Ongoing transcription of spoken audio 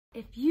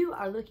If you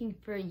are looking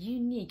for a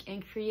unique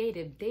and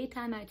creative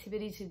daytime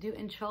activity to do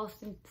in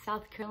Charleston,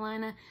 South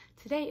Carolina,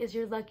 today is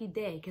your lucky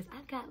day because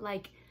I've got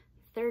like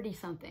 30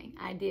 something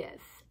ideas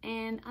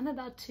and I'm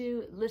about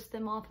to list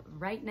them off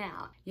right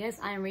now. Yes,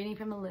 I am reading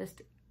from a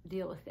list.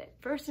 Deal with it.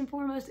 First and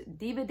foremost,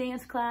 diva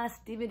dance class,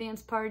 diva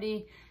dance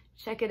party.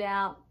 Check it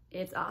out.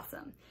 It's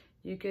awesome.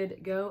 You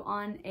could go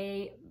on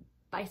a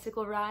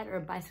bicycle ride or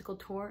a bicycle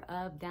tour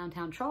of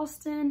downtown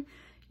Charleston.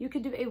 You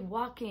could do a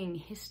walking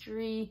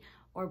history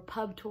or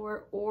pub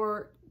tour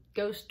or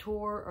ghost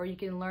tour, or you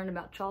can learn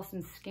about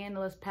Charleston's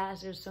scandalous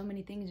past. There's so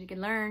many things you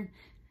can learn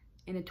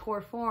in a tour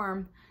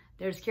form.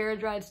 There's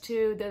carriage rides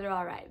too. Those are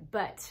all right,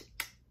 but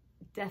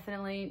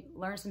definitely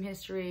learn some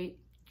history,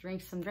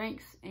 drink some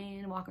drinks,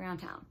 and walk around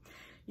town.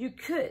 You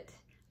could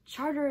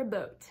charter a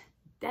boat.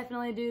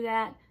 Definitely do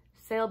that.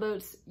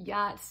 Sailboats,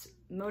 yachts,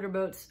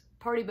 motorboats,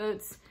 party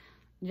boats,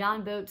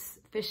 John boats,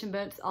 fishing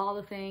boats, all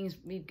the things.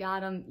 We've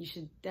got them. You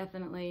should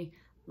definitely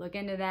look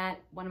into that.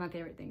 One of my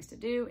favorite things to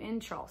do in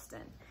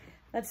Charleston.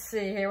 Let's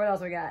see here. What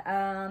else we got?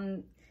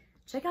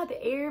 Check out the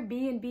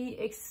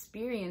Airbnb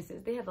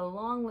experiences. They have a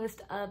long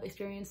list of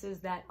experiences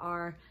that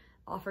are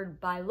offered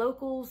by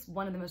locals.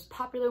 One of the most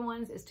popular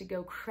ones is to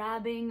go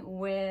crabbing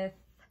with,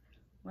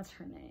 what's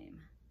her name?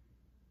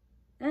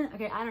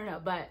 Okay, I don't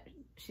know, but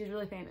she's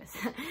really famous.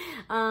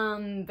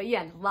 But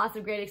yeah, lots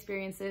of great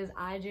experiences.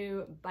 I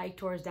do bike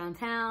tours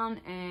downtown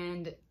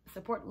and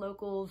support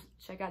locals.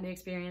 Check out the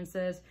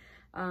experiences.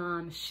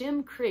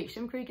 Shim Creek.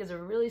 Shim Creek is a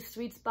really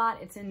sweet spot.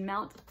 It's in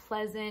Mount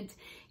Pleasant.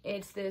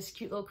 It's this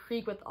cute little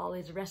creek with all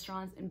these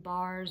restaurants and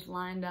bars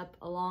lined up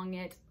along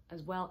it,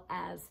 as well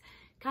as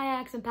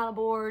kayaks and paddle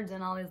boards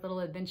and all these little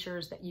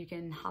adventures that you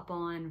can hop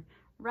on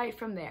right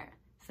from there.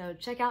 So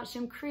check out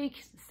Shim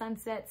Creek,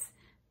 sunsets,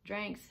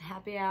 drinks,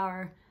 happy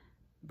hour,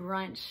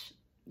 brunch.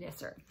 Yes,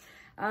 sir.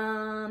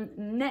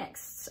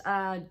 Next,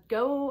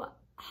 go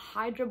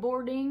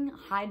hydroboarding,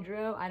 I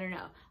don't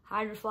know.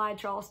 Hydrofly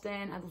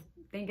Charleston, I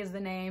think is the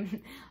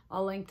name.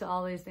 I'll link to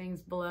all these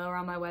things below or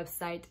on my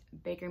website,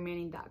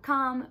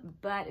 bakermanning.com,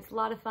 but it's a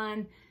lot of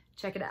fun.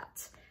 Check it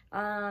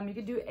out. You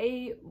could do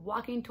a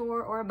walking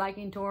tour or a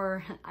biking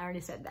tour. I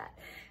already said that.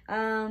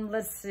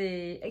 Let's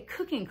see, a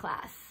cooking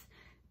class.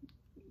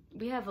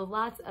 We have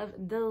lots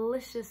of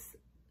delicious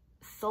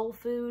soul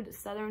food,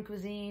 Southern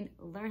cuisine.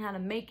 Learn how to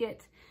make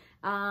it.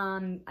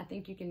 I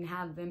think you can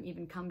have them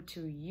even come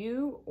to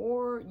you,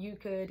 or you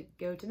could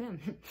go to them.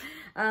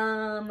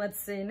 Let's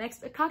see,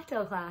 next, a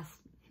cocktail class.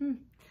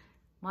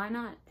 Why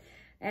not?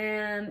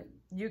 And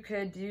you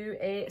could do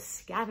a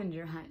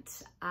scavenger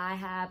hunt. I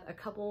have a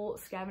couple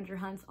scavenger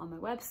hunts on my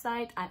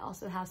website. I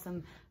also have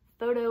some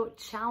photo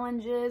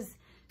challenges.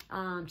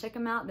 Check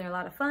them out, they're a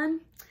lot of fun.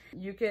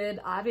 You could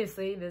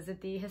obviously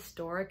visit the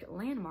historic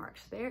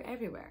landmarks. They're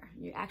everywhere.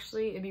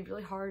 It'd be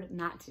really hard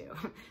not to,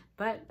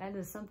 but that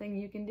is something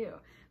you can do.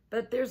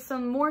 But there's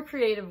some more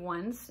creative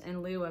ones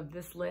in lieu of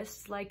this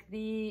list, like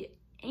the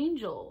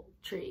angel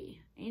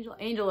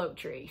oak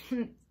tree.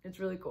 It's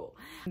really cool.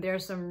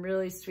 There's some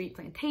really sweet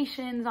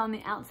plantations on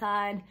the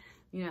outside,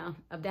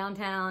 of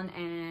downtown,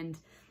 and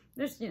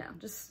there's,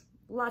 just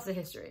lots of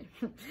history.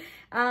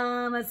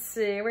 Let's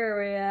see, where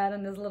are we at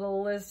on this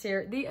little list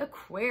here? The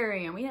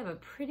aquarium. We have a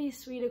pretty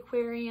sweet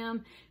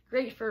aquarium,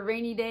 great for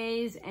rainy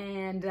days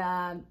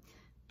and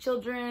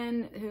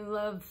children who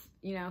love,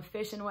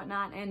 fish and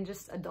whatnot, and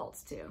just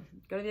adults too.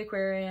 Go to the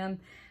aquarium.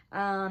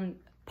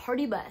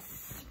 Party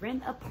bus.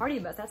 Rent a party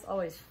bus. That's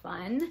always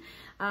fun.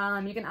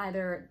 You can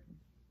either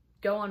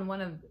go on one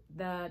of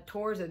the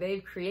tours that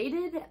they've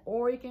created,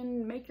 or you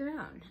can make your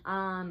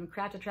own.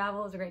 Craft to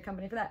Travel is a great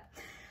company for that.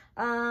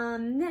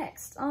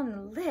 Next on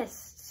the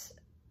list,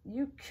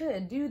 you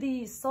could do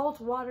the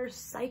saltwater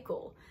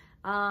cycle.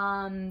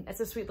 It's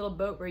a sweet little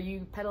boat where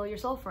you pedal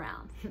yourself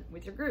around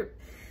with your group.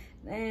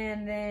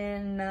 And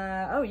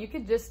then, you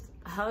could just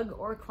hug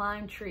or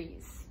climb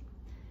trees.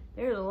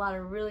 There's a lot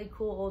of really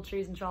cool old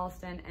trees in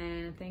Charleston,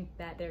 and I think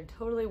that they're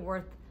totally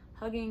worth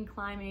hugging,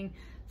 climbing,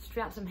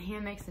 strap some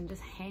hammocks and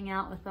just hang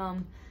out with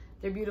them.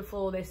 They're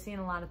beautiful. They've seen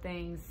a lot of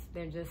things.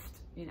 They're just,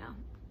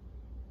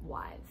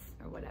 wise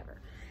or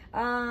whatever.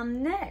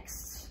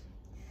 Next,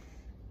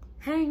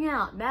 hang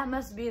out. That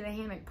must be the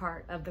hammock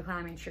part of the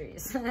climbing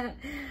trees.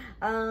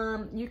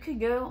 You could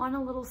go on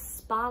a little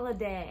spa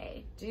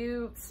day,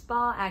 do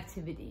spa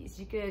activities.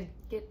 You could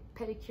get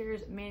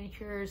pedicures,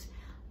 manicures,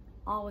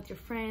 all with your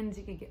friends.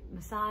 You could get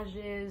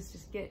massages,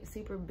 just get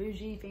super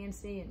bougie,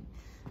 fancy, and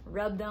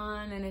rubbed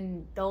on and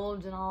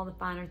indulge in all the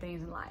finer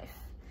things in life.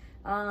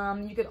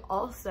 You could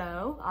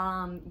also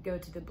go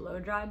to the blow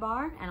dry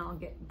bar and I'll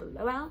get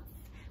blowouts,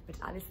 which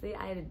obviously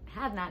I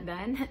have not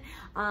done.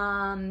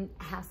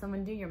 Have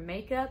someone do your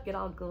makeup, get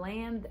all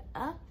glammed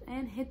up,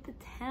 and hit the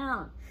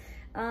town.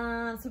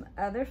 Some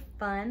other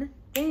fun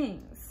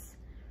things.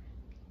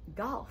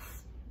 Golf.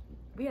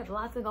 We have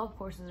lots of golf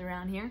courses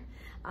around here.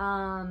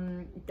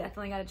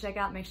 Definitely got to check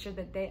out, make sure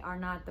that they are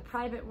not the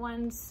private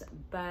ones,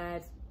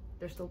 but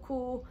they're still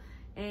cool.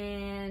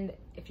 And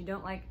if you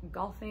don't like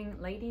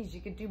golfing, ladies, you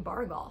could do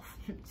bar golf.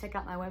 Check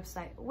out my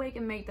website,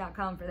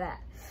 wakeandmake.com, for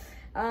that.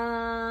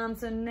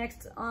 So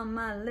next on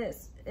my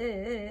list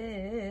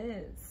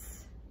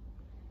is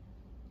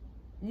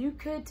you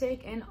could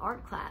take an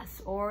art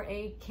class or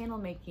a candle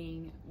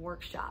making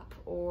workshop,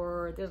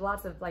 or there's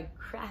lots of like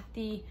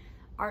crafty,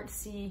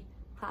 artsy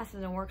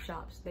classes and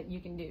workshops that you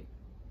can do.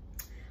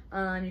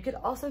 You could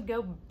also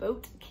go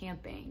boat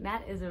camping.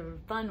 That is a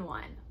fun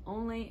one.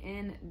 Only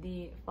in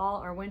the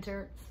fall or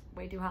winter. It's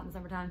way too hot in the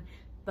summertime,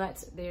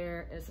 but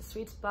there is a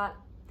sweet spot.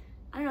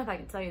 I don't know if I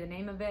can tell you the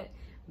name of it,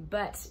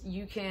 but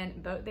you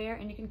can boat there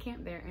and you can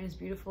camp there, and it's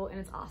beautiful and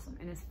it's awesome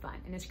and it's fun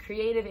and it's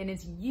creative and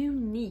it's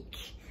unique.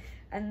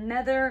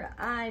 Another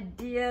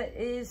idea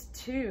is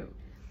to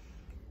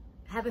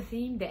have a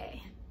theme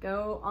day.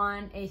 Go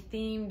on a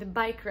themed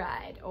bike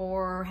ride,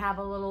 or have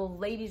a little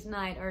ladies'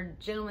 night or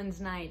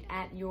gentleman's night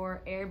at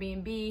your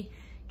Airbnb.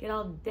 Get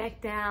all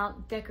decked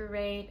out,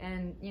 decorate,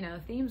 and you know,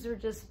 themes are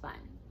just fun.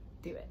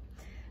 Do it.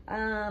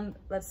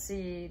 Let's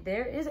see,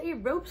 there is a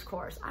ropes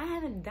course. I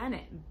haven't done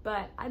it,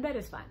 but I bet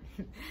it's fun.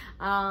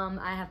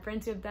 I have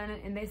friends who have done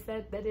it and they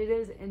said that it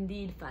is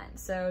indeed fun.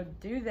 So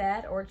do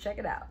that or check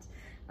it out.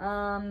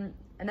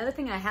 Another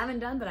thing I haven't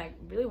done but I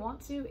really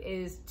want to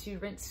is to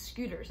rent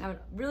scooters. I would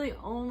really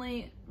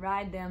only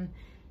ride them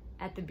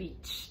at the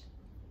beach,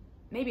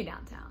 maybe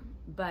downtown,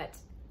 but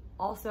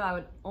also I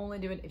would only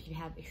do it if you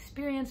have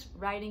experience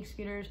riding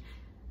scooters.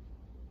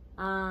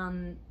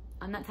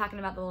 I'm not talking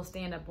about the little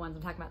stand-up ones,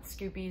 I'm talking about the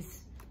scoopies.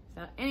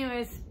 So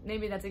anyways,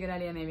 maybe that's a good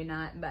idea, maybe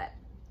not, but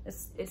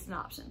it's an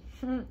option.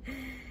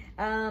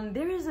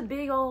 There is a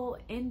big old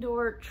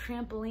indoor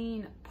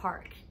trampoline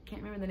park.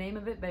 Can't remember the name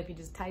of it, but if you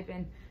just type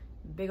in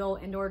big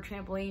old indoor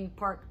trampoline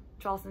park,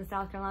 Charleston,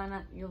 South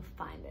Carolina, you'll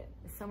find it.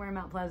 It's somewhere in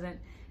Mount Pleasant.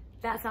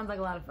 That sounds like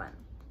a lot of fun.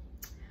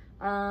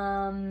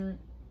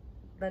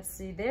 Let's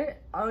see there.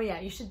 Oh yeah,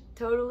 you should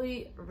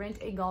totally rent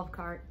a golf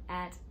cart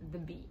at the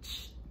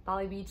beach.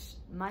 Folly Beach,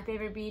 my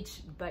favorite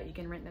beach, but you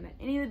can rent them at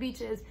any of the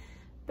beaches.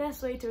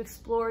 Best way to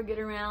explore, get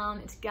around.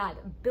 It's got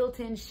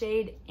built-in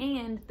shade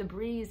and the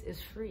breeze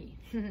is free.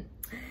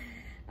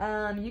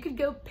 You could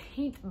go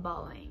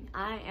paintballing.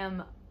 I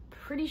am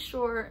pretty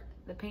sure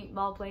the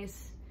paintball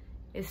place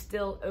is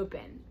still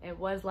open. It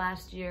was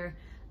last year.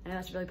 I know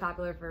it's really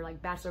popular for like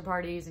bachelor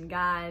parties and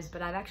guys,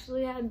 but I've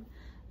actually had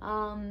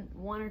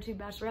one or two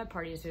bachelorette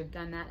parties who have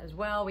done that as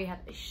well. We have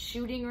a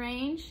shooting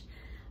range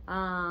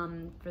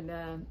for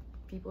the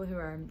people who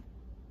are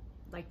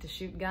like to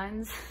shoot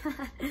guns.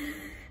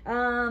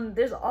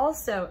 There's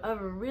also a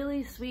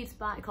really sweet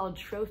spot called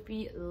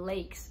Trophy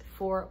Lakes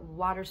for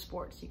water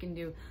sports. You can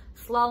do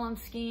slalom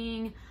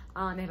skiing.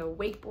 They have a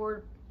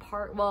wakeboard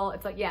park. Well,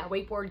 it's like, yeah,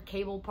 wakeboard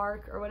cable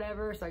park or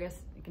whatever. So I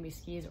guess it can be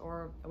skis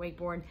or a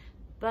wakeboard,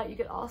 but you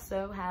could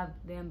also have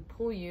them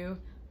pull you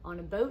on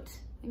a boat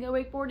and go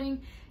wakeboarding.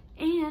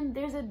 And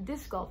there's a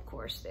disc golf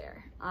course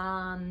there.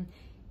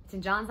 It's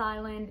in Johns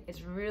Island.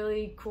 It's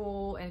really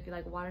cool, and if you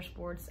like water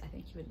sports, I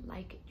think you would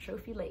like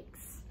Trophy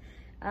Lakes.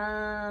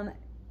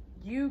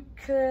 You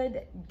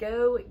could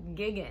go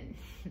gigging.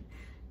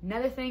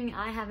 Another thing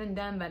I haven't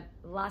done, but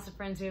lots of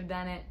friends who have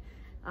done it.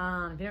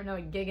 If you don't know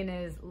what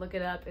gigging is, look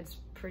it up. It's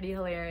pretty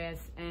hilarious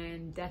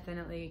and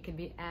definitely could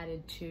be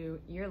added to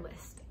your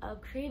list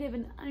of creative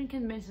and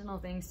unconventional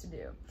things to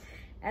do.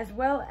 As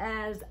well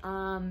as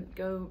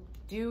go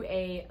do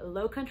a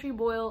low country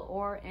boil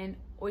or an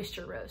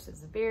oyster roast.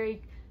 It's a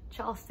very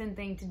Charleston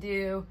thing to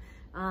do.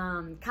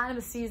 Kind of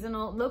a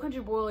seasonal. Low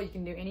country boil you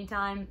can do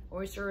anytime.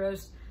 Oyster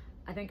roast,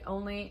 I think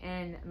only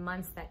in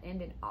months that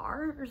end in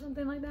R or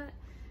something like that.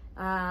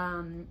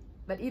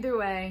 But either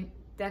way,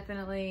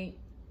 definitely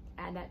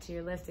add that to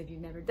your list if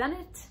you've never done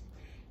it.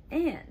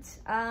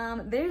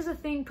 And there's a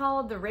thing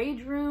called the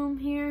Rage Room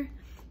here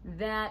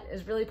that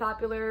is really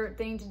popular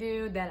thing to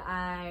do that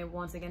I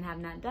once again have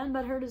not done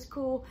but heard is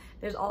cool.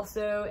 There's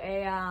also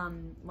a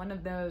one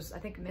of those, I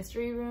think,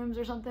 mystery rooms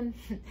or something.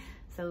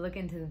 So look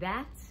into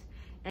that.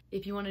 And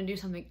if you want to do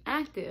something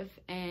active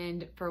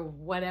and for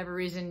whatever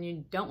reason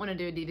you don't want to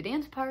do a diva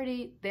dance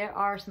party, there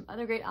are some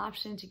other great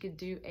options. You could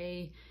do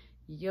a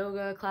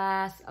yoga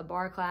class, a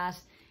bar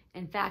class.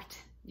 In fact,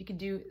 you could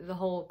do the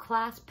whole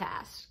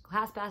ClassPass,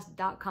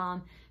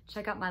 classpass.com.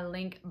 Check out my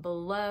link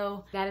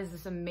below. That is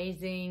this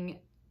amazing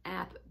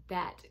app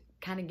that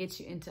kind of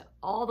gets you into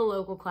all the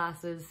local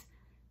classes.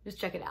 Just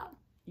check it out.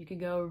 You could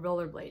go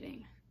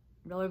rollerblading.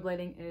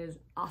 Rollerblading is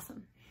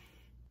awesome.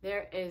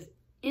 There is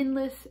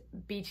endless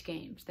beach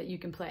games that you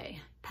can play.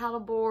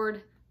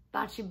 Paddleboard,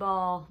 bocce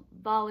ball,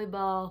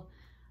 volleyball,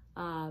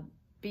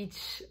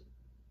 beach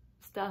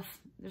stuff.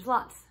 There's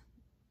lots.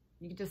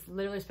 You could just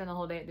literally spend the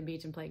whole day at the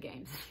beach and play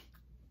games.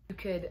 You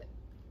could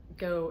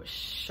go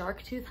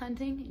shark tooth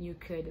hunting. You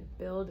could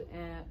build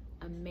an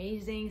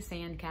amazing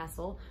sand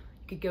castle.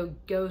 You could go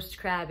ghost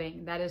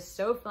crabbing. That is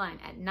so fun.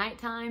 At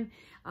nighttime,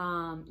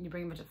 you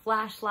bring a bunch of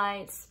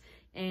flashlights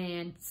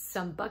and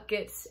some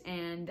buckets,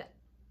 and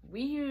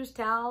we use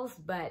towels,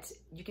 but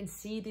you can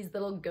see these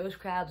little ghost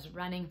crabs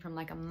running from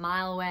like a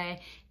mile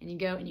away, and you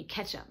go and you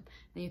catch them.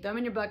 Then you throw them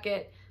in your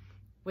bucket,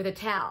 with a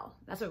towel.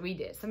 That's what we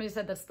did. Somebody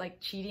said that's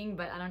like cheating,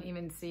 but I don't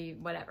even see,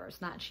 whatever.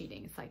 It's not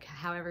cheating. It's like,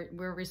 however,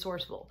 we're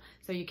resourceful.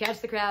 So you catch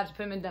the crabs, put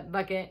them in that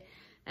bucket,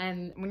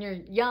 and when you're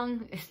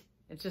young,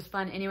 it's just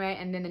fun anyway.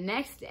 And then the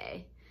next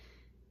day,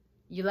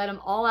 you let them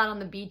all out on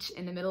the beach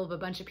in the middle of a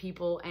bunch of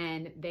people,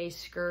 and they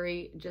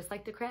scurry just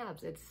like the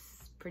crabs.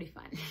 It's pretty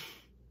fun.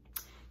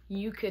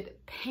 You could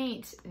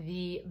paint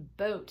the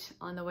boat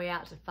on the way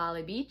out to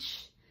Folly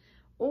Beach,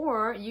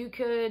 or you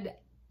could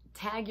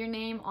tag your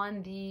name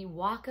on the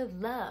Walk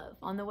of Love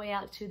on the way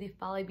out to the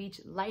Folly Beach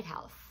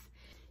Lighthouse.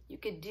 You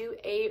could do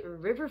a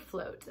river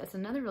float. That's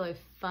another really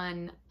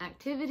fun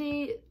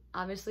activity.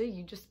 Obviously,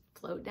 you just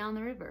float down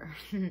the river.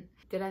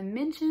 Did I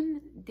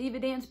mention Diva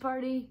Dance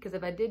Party? Because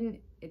if I didn't,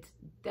 it's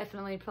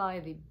definitely probably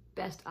the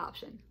best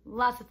option.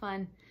 Lots of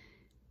fun.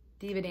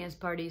 Diva Dance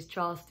Parties,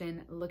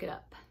 Charleston, look it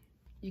up.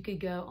 You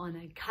could go on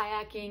a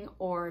kayaking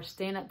or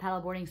stand-up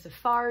paddleboarding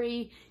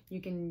safari.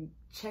 You can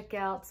check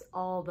out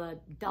all the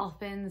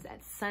dolphins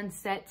at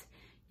sunset.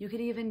 You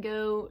could even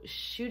go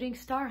shooting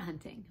star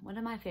hunting, one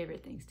of my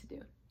favorite things to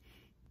do.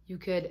 You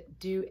could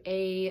do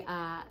a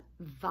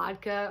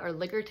vodka or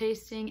liquor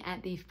tasting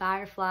at the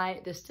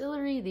Firefly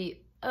Distillery, the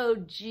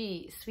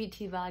OG sweet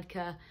tea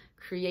vodka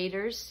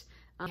creators.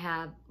 We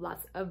have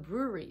lots of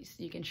breweries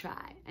you can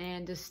try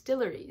and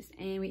distilleries,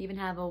 and we even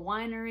have a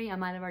winery. I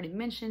might have already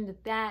mentioned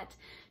that.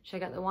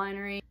 Check out the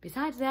winery.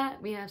 Besides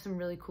that, we have some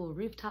really cool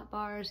rooftop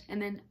bars,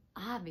 and then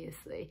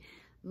obviously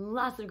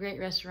lots of great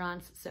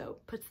restaurants. So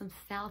put some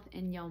South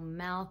in your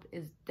mouth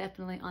is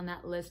definitely on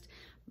that list.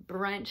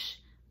 Brunch,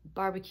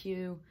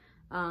 barbecue,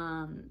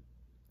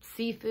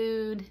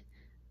 seafood,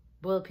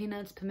 boiled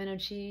peanuts, pimento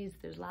cheese.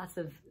 There's lots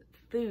of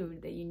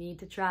food that you need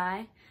to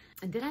try.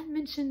 And did I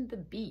mention the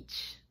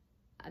beach?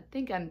 I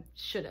think I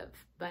should have,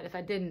 but if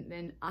I didn't,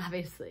 then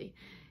obviously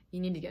you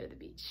need to go to the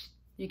beach.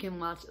 You can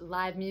watch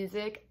live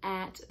music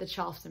at the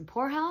Charleston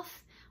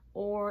Poorhouse,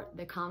 or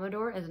the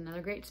Commodore is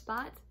another great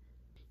spot.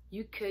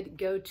 You could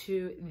go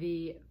to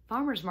the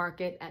farmer's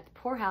market at the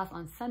Poorhouse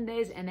on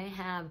Sundays, and they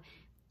have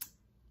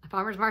a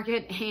farmer's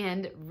market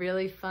and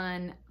really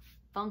fun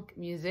funk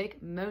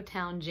music,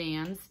 Motown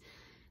jams,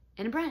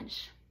 and a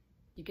brunch.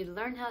 You could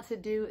learn how to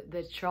do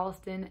the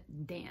Charleston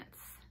dance.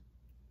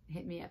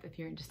 Hit me up if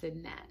you're interested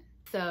in that.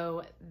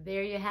 So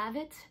there you have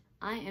it.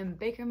 I am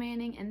Baker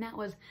Manning, and that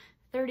was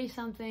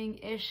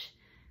 30-something-ish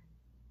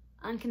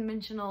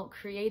unconventional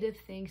creative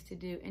things to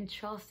do in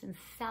Charleston,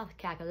 South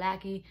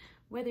Cackalacky.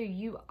 Whether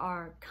you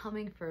are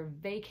coming for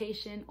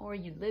vacation or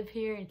you live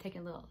here and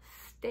taking a little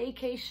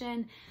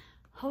staycation,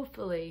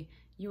 hopefully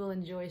you will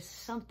enjoy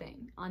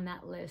something on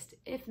that list.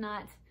 If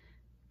not,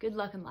 good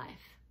luck in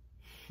life.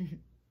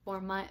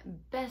 For my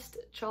best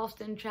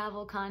Charleston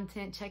travel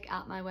content, check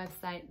out my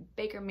website,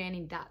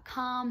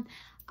 bakermanning.com.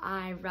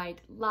 I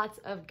write lots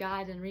of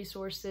guides and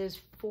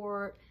resources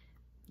for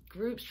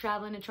groups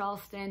traveling to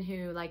Charleston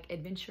who like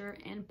adventure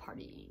and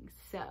partying.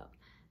 So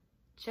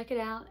check it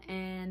out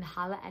and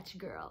holla at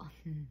your girl.